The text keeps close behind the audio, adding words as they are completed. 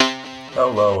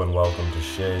Hello and welcome to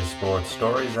Shay's Sports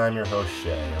Stories. I'm your host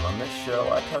Shay, and on this show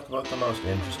I talk about the most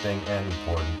interesting and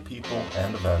important people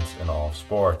and events in all of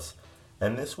sports.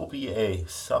 And this will be a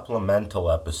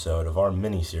supplemental episode of our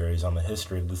mini-series on the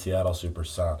history of the Seattle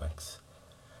Supersonics.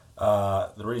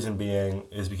 The reason being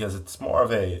is because it's more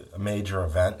of a major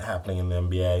event happening in the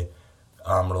NBA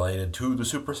related to the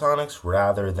Supersonics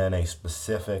rather than a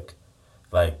specific,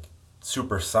 like,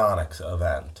 Supersonics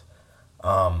event.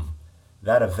 Um,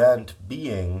 that event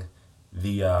being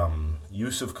the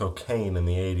use of cocaine in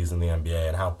the 80s in the NBA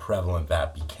and how prevalent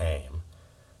that became.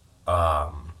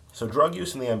 So, drug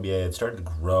use in the NBA had started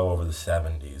to grow over the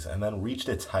 70s and then reached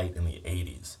its height in the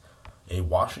 80s. A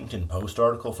Washington Post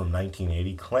article from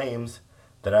 1980 claims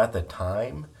that at the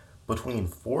time, between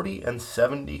 40 and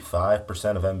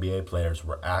 75% of NBA players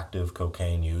were active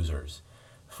cocaine users.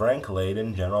 Frank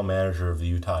Layden, general manager of the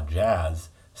Utah Jazz,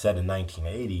 said in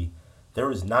 1980, "There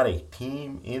is not a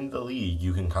team in the league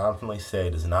you can confidently say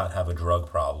does not have a drug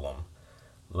problem."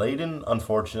 Layden,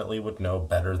 unfortunately, would know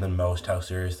better than most how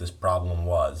serious this problem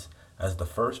was, as the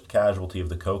first casualty of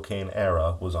the cocaine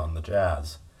era was on the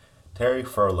Jazz. Terry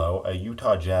Furlow, a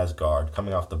Utah Jazz guard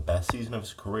coming off the best season of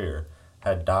his career,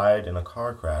 had died in a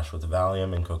car crash with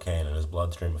Valium and cocaine in his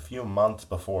bloodstream a few months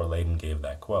before Layden gave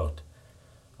that quote.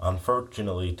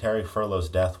 Unfortunately, Terry Furlow's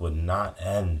death would not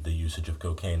end the usage of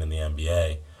cocaine in the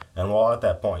NBA, and while at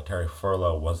that point Terry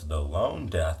Furlow was the lone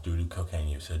death due to cocaine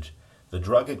usage, the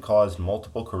drug had caused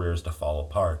multiple careers to fall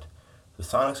apart. The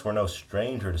Sonics were no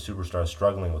stranger to superstars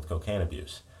struggling with cocaine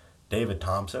abuse. David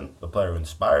Thompson, the player who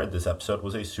inspired this episode,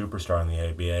 was a superstar in the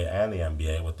ABA and the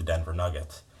NBA with the Denver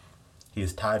Nuggets. He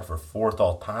is tied for fourth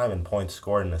all-time in points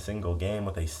scored in a single game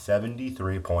with a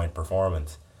 73-point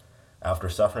performance. After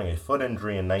suffering a foot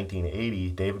injury in 1980,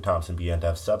 David Thompson began to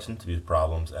have substance abuse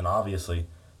problems, and obviously,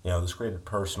 this created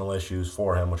personal issues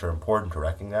for him, which are important to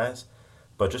recognize.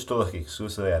 But just to look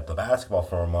exclusively at the basketball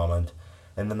for a moment,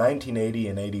 in the 1980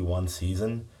 and 81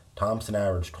 season, Thompson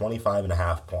averaged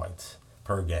 25.5 points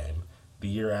per game. The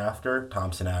year after,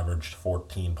 Thompson averaged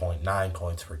 14.9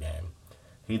 points per game.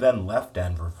 He then left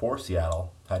Denver for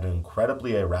Seattle, had an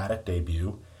incredibly erratic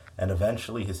debut, and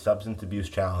eventually his substance abuse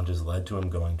challenges led to him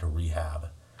going to rehab.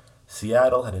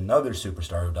 Seattle had another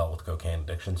superstar who dealt with cocaine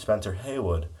addiction, Spencer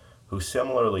Haywood, who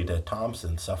similarly to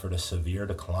Thompson suffered a severe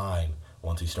decline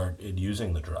once he started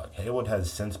using the drug. Haywood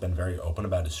has since been very open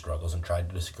about his struggles and tried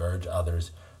to discourage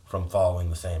others from following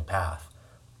the same path,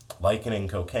 likening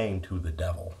cocaine to the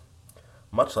devil.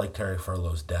 Much like Terry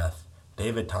Furlow's death,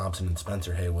 David Thompson and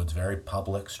Spencer Haywood's very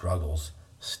public struggles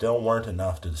still weren't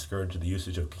enough to discourage the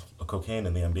usage of cocaine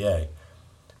in the NBA.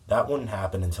 That wouldn't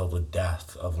happen until the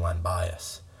death of Len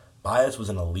Bias. Bias was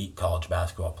an elite college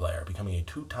basketball player, becoming a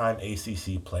two-time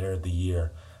ACC Player of the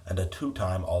Year and a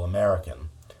two-time All-American.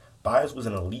 Bias was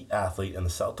an elite athlete, and the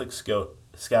Celtics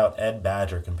scout Ed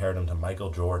Badger compared him to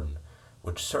Michael Jordan,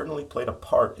 which certainly played a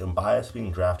part in Bias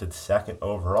being drafted second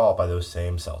overall by those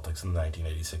same Celtics in the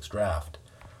 1986 draft.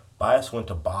 Bias went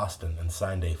to Boston and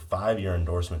signed a 5-year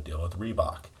endorsement deal with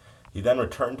Reebok. He then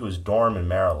returned to his dorm in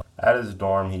Maryland. At his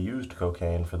dorm, he used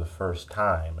cocaine for the first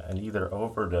time and either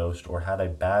overdosed or had a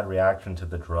bad reaction to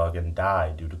the drug and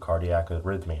died due to cardiac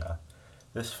arrhythmia.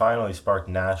 This finally sparked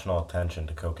national attention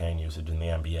to cocaine usage in the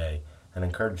NBA and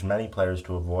encouraged many players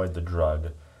to avoid the drug,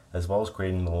 as well as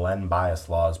creating the Len Bias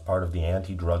Law as part of the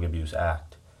Anti-Drug Abuse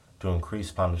Act to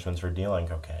increase punishments for dealing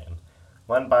cocaine.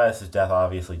 Len Bias' death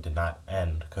obviously did not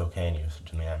end cocaine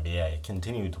usage in the NBA. It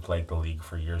continued to plague the league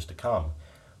for years to come.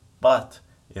 But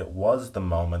it was the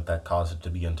moment that caused it to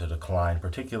begin to decline,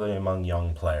 particularly among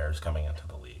young players coming into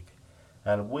the league.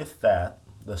 And with that,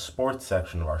 the sports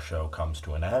section of our show comes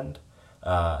to an end.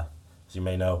 As you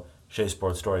may know, Shay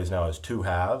Sports Stories now has two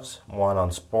halves, one on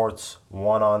sports,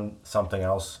 one on something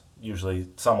else, usually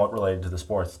somewhat related to the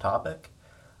sports topic.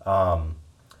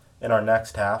 In our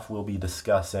next half, we'll be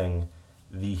discussing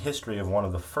the history of one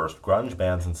of the first grunge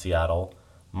bands in Seattle,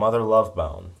 Mother Love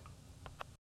Bone.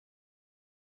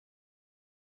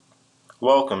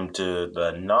 Welcome to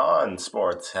the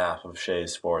non-sports half of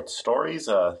Shay's Sports Stories.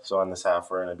 So on this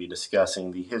half, we're going to be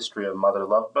discussing the history of Mother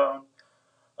Love Bone.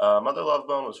 Mother Love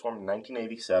Bone was formed in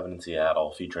 1987 in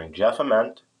Seattle, featuring Jeff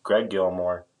Ament, Greg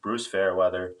Gilmore, Bruce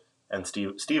Fairweather, and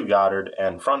Steve Goddard,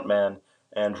 and frontman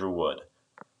Andrew Wood.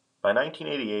 By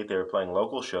 1988, they were playing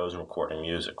local shows and recording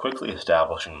music, quickly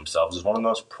establishing themselves as one of the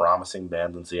most promising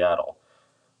bands in Seattle.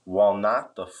 While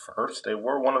not the first, they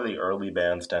were one of the early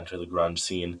bands to enter the grunge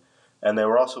scene, and they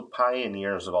were also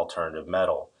pioneers of alternative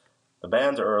metal. The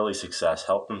band's early success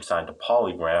helped them sign to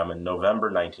Polygram in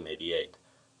November 1988.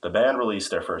 The band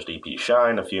released their first EP,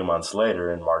 Shine, a few months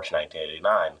later in March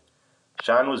 1989.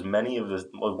 Shine was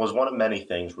one of many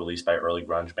things released by early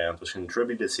grunge bands, which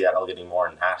contributed to Seattle getting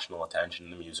more national attention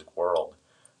in the music world.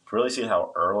 To really see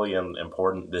how early and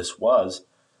important this was,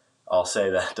 I'll say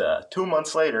that 2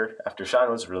 months later, after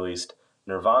Shine was released,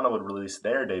 Nirvana would release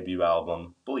their debut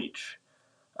album, Bleach.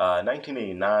 In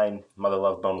 1989, Mother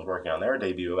Love Bone was working on their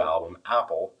debut album,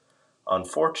 Apple.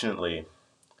 Unfortunately,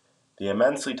 the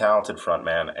immensely talented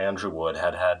frontman, Andrew Wood,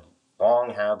 had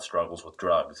long had struggles with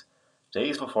drugs.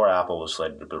 Days before Apple was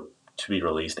slated to be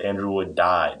released, Andrew Wood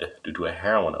died due to a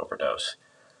heroin overdose.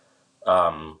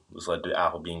 This led to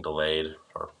Apple being delayed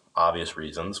for obvious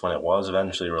reasons. When it was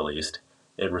eventually released,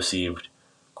 it received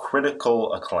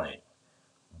critical acclaim,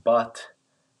 but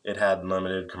it had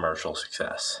limited commercial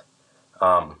success.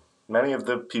 Many of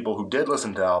the people who did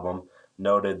listen to the album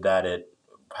noted that it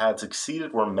had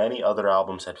succeeded where many other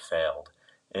albums had failed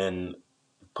in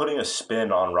putting a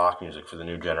spin on rock music for the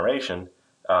new generation.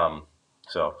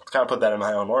 So to kind of put that in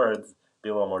my own words, be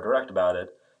a little more direct about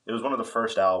it, it was one of the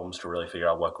first albums to really figure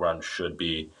out what grunge should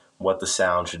be, what the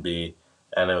sound should be,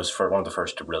 and it was one of the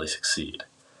first to really succeed.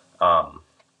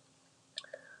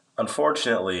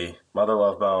 Unfortunately, Mother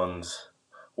Love Bones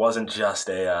wasn't just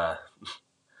a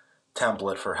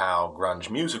template for how grunge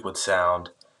music would sound.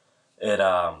 It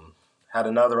had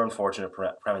another unfortunate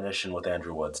premonition with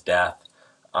Andrew Wood's death,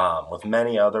 with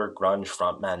many other grunge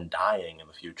frontmen dying in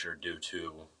the future due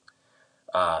to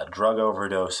drug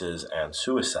overdoses and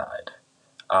suicide.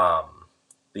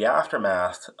 The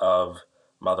aftermath of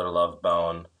Mother Love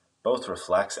Bone both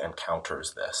reflects and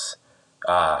counters this.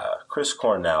 Chris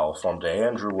Cornell formed an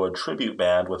Andrew Wood tribute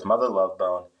band with Mother Love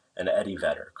Bone and Eddie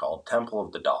Vedder called Temple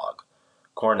of the Dog.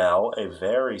 Cornell, a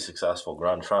very successful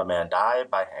grunge frontman, died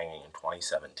by hanging in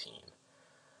 2017.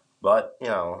 But,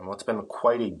 what's been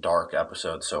quite a dark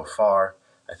episode so far,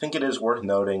 I think it is worth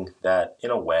noting that,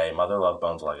 in a way, Mother Love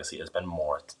Bone's legacy has been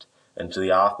morphed into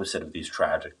the opposite of these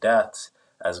tragic deaths,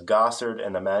 as Gossard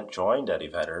and Ament joined Eddie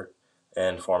Vedder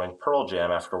in forming Pearl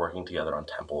Jam after working together on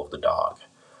Temple of the Dog.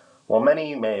 While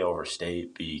many may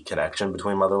overstate the connection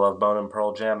between Mother Love Bone and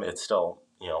Pearl Jam, it's still,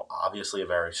 obviously a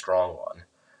very strong one.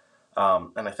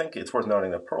 And I think it's worth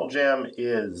noting that Pearl Jam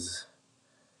is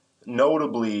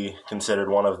notably considered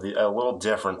a little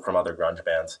different from other grunge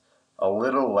bands, a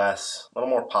little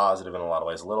more positive in a lot of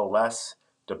ways, a little less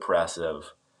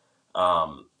depressive,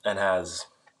 and has,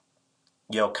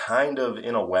 kind of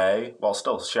in a way, while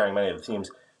still sharing many of the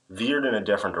themes, veered in a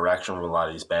different direction from a lot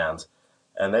of these bands.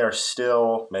 And they are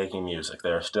still making music.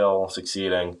 They're still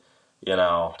succeeding,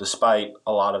 despite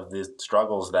a lot of the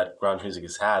struggles that grunge music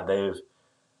has had. They've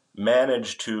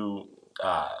managed to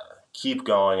keep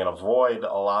going and avoid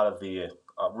a lot of the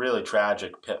really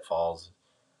tragic pitfalls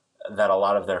that a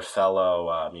lot of their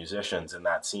fellow musicians in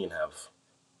that scene have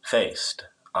faced.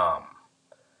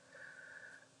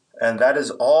 And that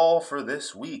is all for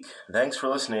this week. Thanks for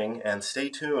listening, and stay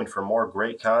tuned for more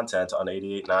great content on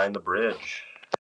 88.9 The Bridge.